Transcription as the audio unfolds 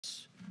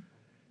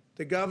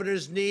The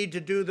governors need to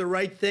do the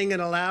right thing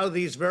and allow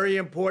these very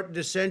important,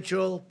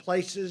 essential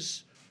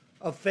places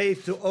of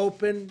faith to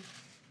open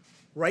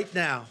right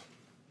now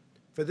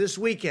for this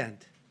weekend.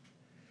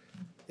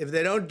 If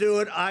they don't do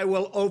it, I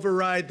will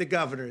override the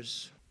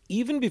governors.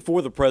 Even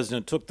before the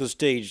president took the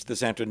stage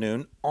this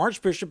afternoon,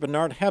 Archbishop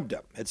Bernard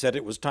Hebda had said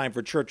it was time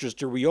for churches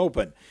to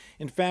reopen.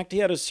 In fact, he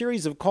had a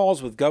series of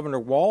calls with Governor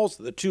Walz.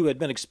 The two had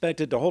been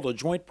expected to hold a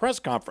joint press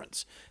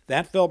conference.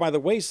 That fell by the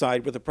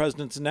wayside with the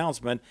president's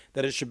announcement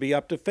that it should be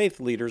up to faith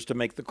leaders to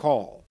make the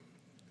call.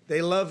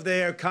 They love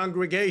their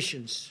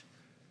congregations.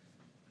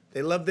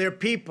 They love their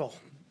people.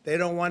 They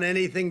don't want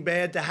anything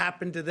bad to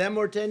happen to them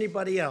or to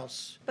anybody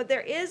else. But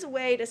there is a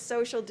way to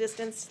social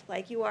distance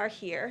like you are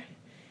here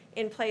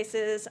in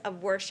places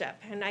of worship.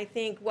 And I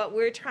think what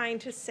we're trying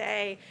to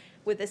say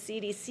with the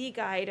CDC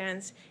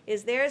guidance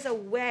is there's a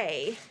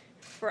way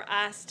for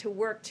us to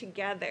work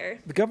together.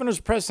 The governor's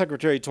press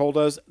secretary told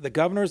us the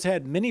governor's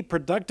had many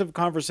productive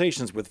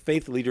conversations with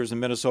faith leaders in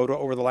Minnesota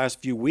over the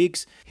last few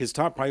weeks. His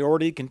top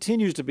priority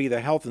continues to be the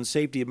health and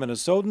safety of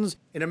Minnesotans.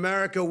 In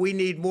America, we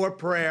need more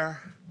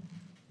prayer,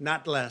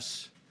 not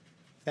less.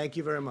 Thank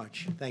you very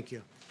much. Thank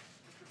you.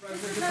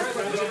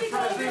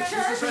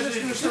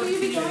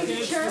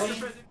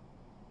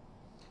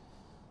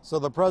 So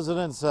the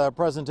president's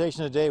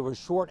presentation today was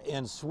short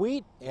and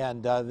sweet,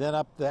 and then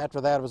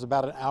after that it was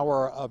about an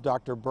hour of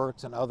Dr.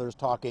 Birx and others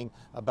talking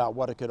about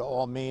what it could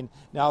all mean.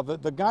 Now the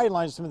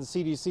guidelines from the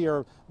CDC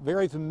are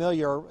very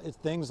familiar. It's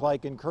things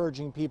like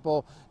encouraging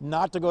people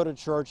not to go to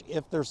church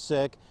if they're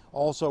sick,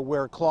 also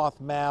wear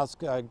cloth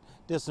masks,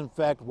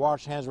 disinfect,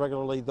 wash hands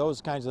regularly,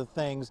 those kinds of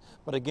things.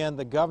 But again,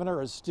 the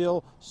governor is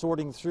still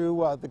sorting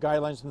through the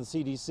guidelines from the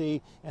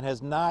CDC and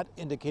has not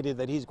indicated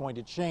that he's going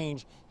to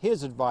change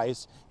his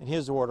advice and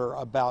his order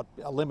about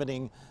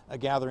limiting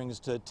gatherings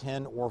to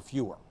 10 or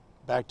fewer.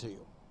 Back to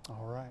you.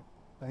 All right.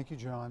 Thank you,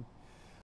 John.